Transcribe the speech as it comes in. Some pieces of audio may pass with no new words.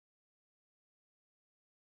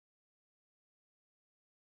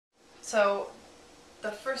So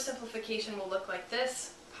the first simplification will look like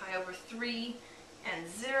this: pi over 3 and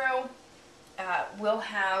 0. We'll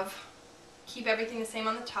have, keep everything the same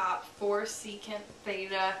on the top, 4 secant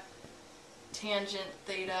theta tangent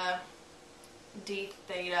theta d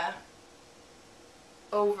theta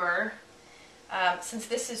over, since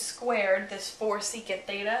this is squared, this 4 secant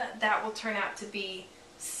theta, that will turn out to be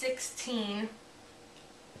 16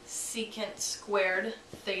 secant squared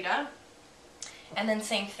theta. And then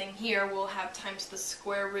same thing here, we'll have times the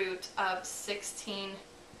square root of 16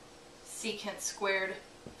 secant squared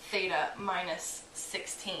theta minus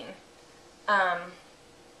 16.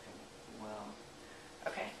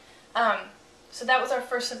 So that was our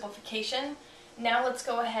first simplification. Now let's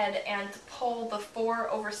go ahead and pull the 4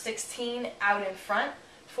 over 16 out in front.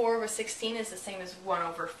 4 over 16 is the same as 1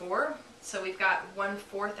 over 4. So we've got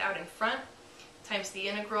 1/4 out in front times the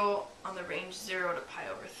integral on the range 0 to pi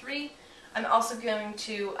over 3. I'm also going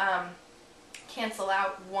to cancel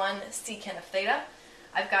out 1 secant of theta.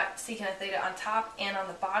 I've got secant of theta on top and on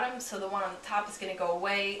the bottom, so the one on the top is going to go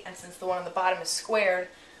away, and since the one on the bottom is squared,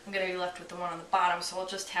 I'm going to be left with the one on the bottom, so I'll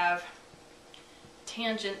just have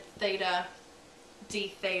tangent theta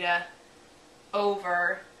d theta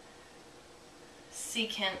over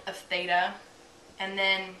secant of theta, and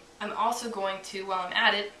then I'm also going to, while I'm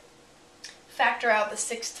at it, factor out the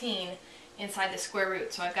 16 inside the square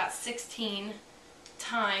root. So I've got 16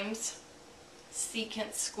 times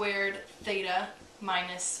secant squared theta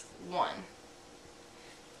minus 1.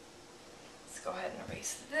 Let's go ahead and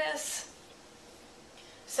erase this.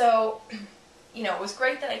 So, you know, it was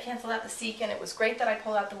great that I canceled out the secant, it was great that I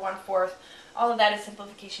pulled out the 1/4. All of that is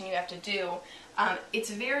simplification you have to do. It's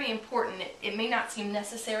very important. It may not seem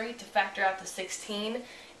necessary to factor out the 16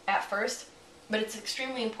 at first, but it's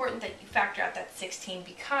extremely important that you factor out that 16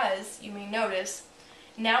 because, you may notice,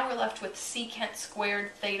 now we're left with secant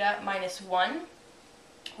squared theta minus 1,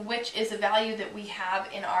 which is a value that we have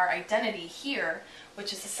in our identity here,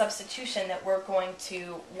 which is a substitution that we're going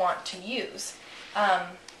to want to use.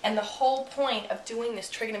 And the whole point of doing this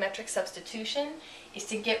trigonometric substitution is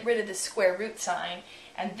to get rid of the square root sign,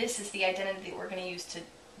 and this is the identity that we're going to use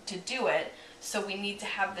to do it. So we need to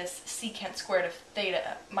have this secant squared of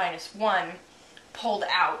theta minus 1 pulled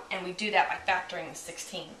out, and we do that by factoring the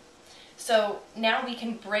 16. So now we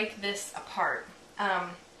can break this apart.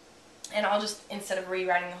 And I'll just, instead of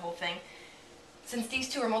rewriting the whole thing, since these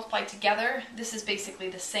two are multiplied together, this is basically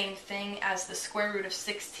the same thing as the square root of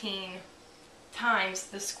 16 times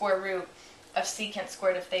the square root of secant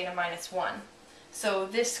squared of theta minus 1. So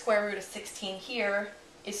this square root of 16 here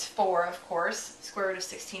is 4, of course. Square root of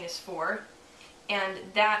 16 is 4.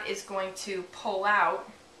 And that is going to pull out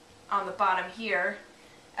on the bottom here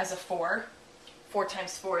as a 4. 4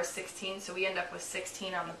 times 4 is 16, so we end up with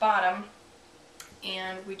 16 on the bottom.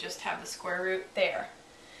 And we just have the square root there.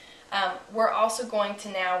 We're also going to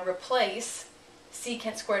now replace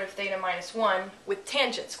secant squared of theta minus 1 with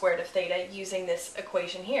tangent squared of theta using this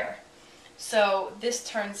equation here. So this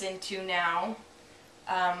turns into now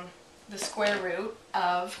the square root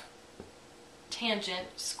of tangent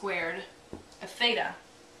squared of theta.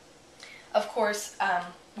 Of course,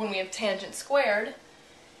 when we have tangent squared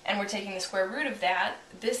and we're taking the square root of that,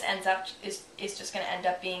 this ends up is just going to end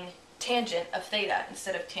up being tangent of theta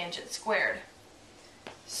instead of tangent squared.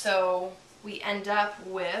 So we end up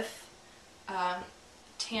with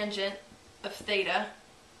tangent of theta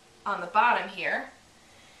on the bottom here.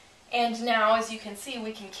 And now, as you can see,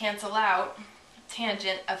 we can cancel out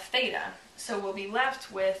tangent of theta. So we'll be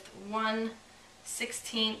left with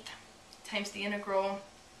 1/16 times the integral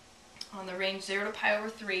on the range 0 to pi over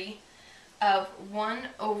 3 of 1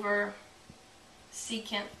 over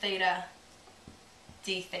secant theta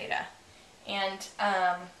d theta. And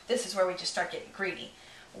this is where we just start getting greedy.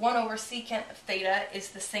 1 over secant of theta is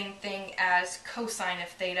the same thing as cosine of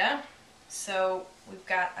theta. So we've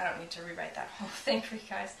got, I don't need to rewrite that whole thing for you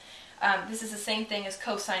guys. This is the same thing as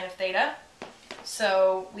cosine of theta.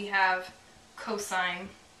 So we have cosine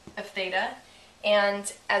of theta.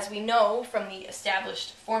 And as we know from the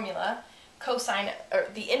established formula, cosine, or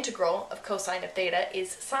the integral of cosine of theta is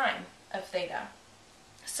sine of theta.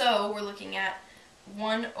 So we're looking at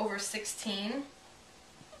 1 over 16.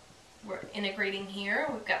 We're integrating here.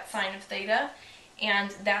 We've got sine of theta, and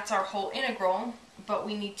that's our whole integral, but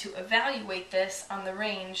we need to evaluate this on the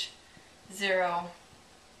range 0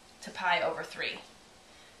 to pi over 3.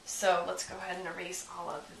 So let's go ahead and erase all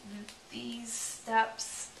of these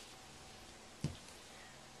steps.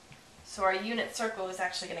 So our unit circle is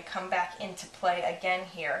actually going to come back into play again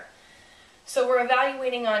here. So we're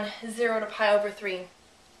evaluating on 0 to pi over 3.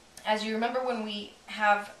 as you remember, when we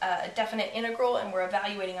have a definite integral and we're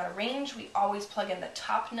evaluating on a range, we always plug in the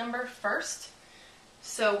top number first.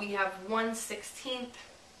 So we have 1/16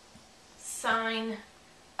 sine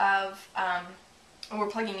of, and we're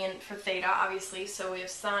plugging in for theta, obviously, so we have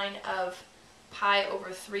sine of pi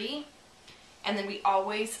over 3, and then we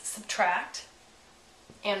always subtract,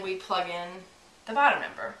 and we plug in the bottom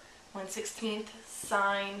number, 1/16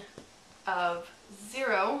 sine of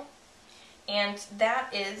 0, and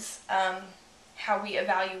that is how we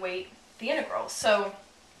evaluate the integral. So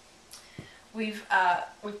we've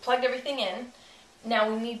plugged everything in. Now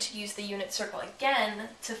we need to use the unit circle again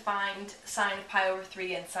to find sine of pi over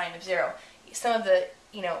 3 and sine of 0. Some of the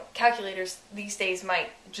calculators these days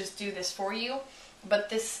might just do this for you, but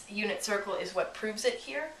this unit circle is what proves it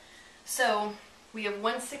here. So we have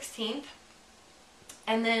 1/16,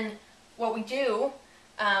 and then what we do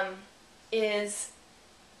is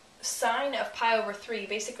sine of pi over 3.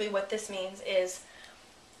 Basically what this means is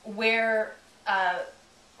where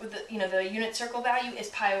the unit circle value is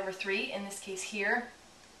pi over 3, in this case here,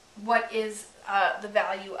 what is the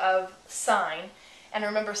value of sine? And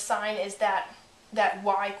remember, sine is that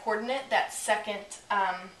y coordinate, that second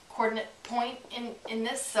coordinate point in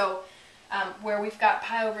this. So where we've got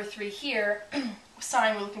pi over 3 here,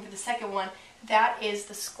 sine, we're looking for the second one, that is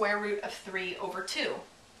the square root of 3 over 2.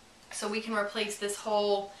 So we can replace this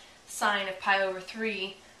whole sine of pi over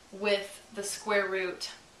 3 with the square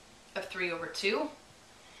root of 3 over 2.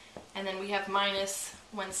 And then we have minus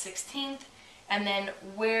 1/16. And then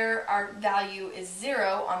where our value is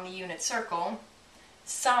 0 on the unit circle,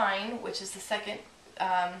 sine, which is the second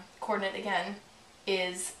coordinate again,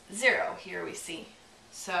 is 0. Here we see.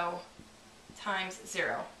 So times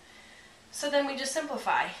 0. So then we just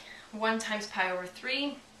simplify. 1 times pi over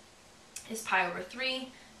 3 is pi over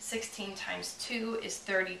 3. 16 times 2 is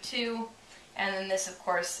 32. And then this, of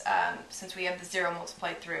course, since we have the 0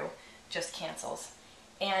 multiplied through, just cancels.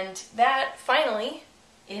 And that, finally,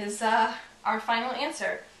 is our final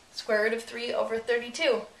answer. Square root of 3 over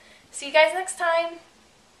 32. See you guys next time!